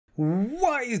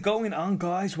What is going on,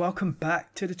 guys? Welcome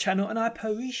back to the channel and I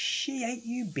appreciate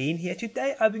you being here.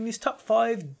 Today I bring this top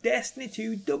 5 Destiny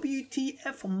 2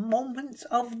 WTF moments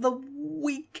of the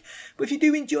week. But if you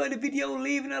do enjoy the video,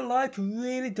 leaving a like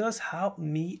really does help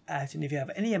me out. And if you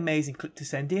have any amazing clip to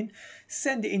send in,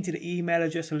 send it into the email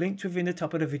address linked within the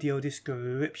top of the video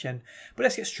description. But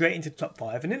let's get straight into the top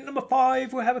 5. And in number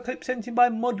 5 we have a clip sent in by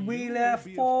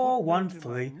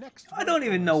Mudwheeler413. I don't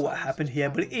even know what happened here,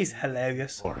 but it is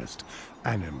hilarious.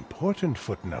 An important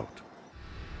footnote.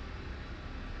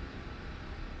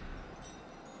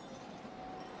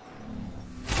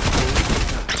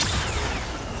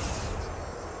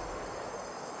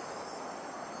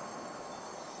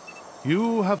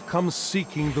 You have come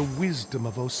seeking the wisdom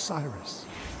of Osiris.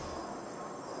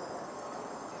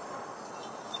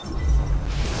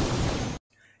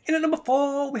 In at number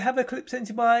 4, we have a clip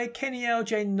sent by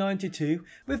KennyLJ92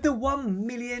 with the 1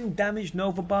 million damage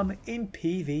Nova Bomb in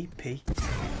PvP.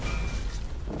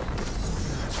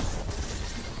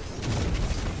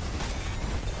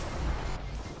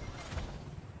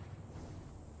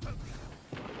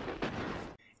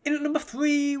 In at number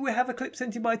 3, we have a clip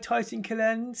sent in by Tyson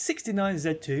Killen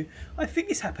 69Z2. I think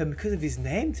this happened because of his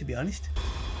name, to be honest.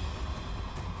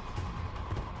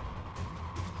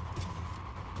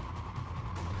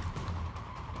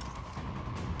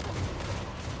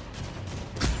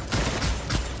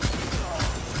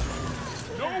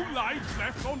 Lives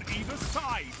left on either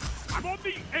side. I'm on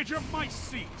the edge of my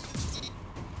seat.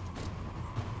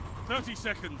 30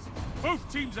 seconds.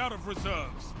 Both teams out of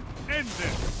reserves. End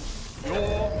this.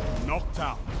 You're knocked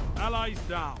out. Allies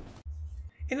down.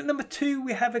 In at number 2,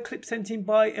 we have a clip sent in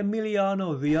by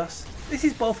Emiliano Rios. This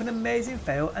is both an amazing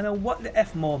fail and a what the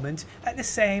F moment at the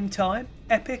same time.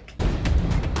 Epic.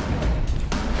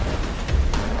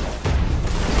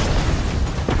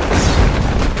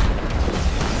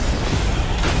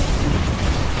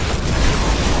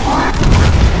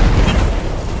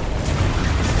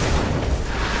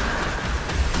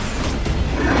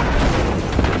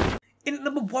 In at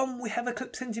number 1, we have a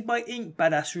clip sent in by Ink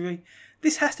Badassery.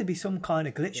 This has to be some kind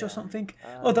of glitch or something.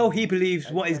 Although he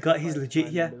believes what he's got is legit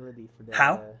here.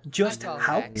 How? Just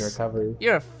how?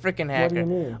 You're a freaking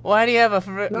hacker. Why do you have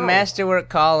a Masterwork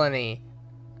colony?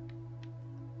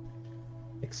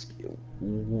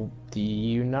 Do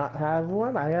you not have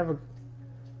one? I have a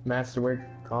Masterwork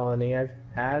colony. I've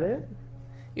had it.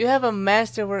 You have a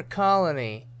Masterwork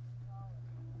colony.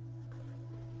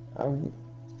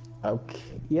 Okay.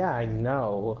 Yeah, I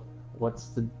know. What's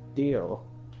the deal?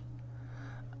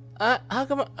 How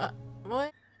come?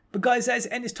 What? But guys, that is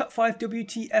the end of this top 5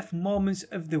 WTF moments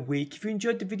of the week. If you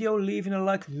enjoyed the video, leaving a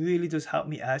like really does help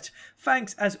me out.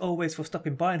 Thanks as always for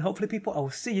stopping by, and hopefully people, I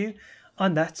will see you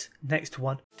on that next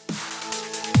one.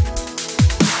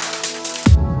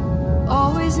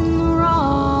 Always in the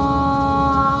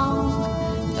wrong,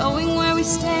 knowing where we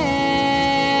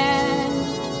stand,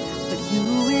 but you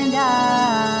and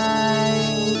I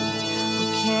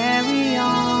will carry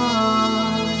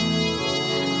on.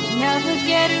 We never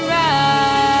get it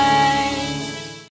right.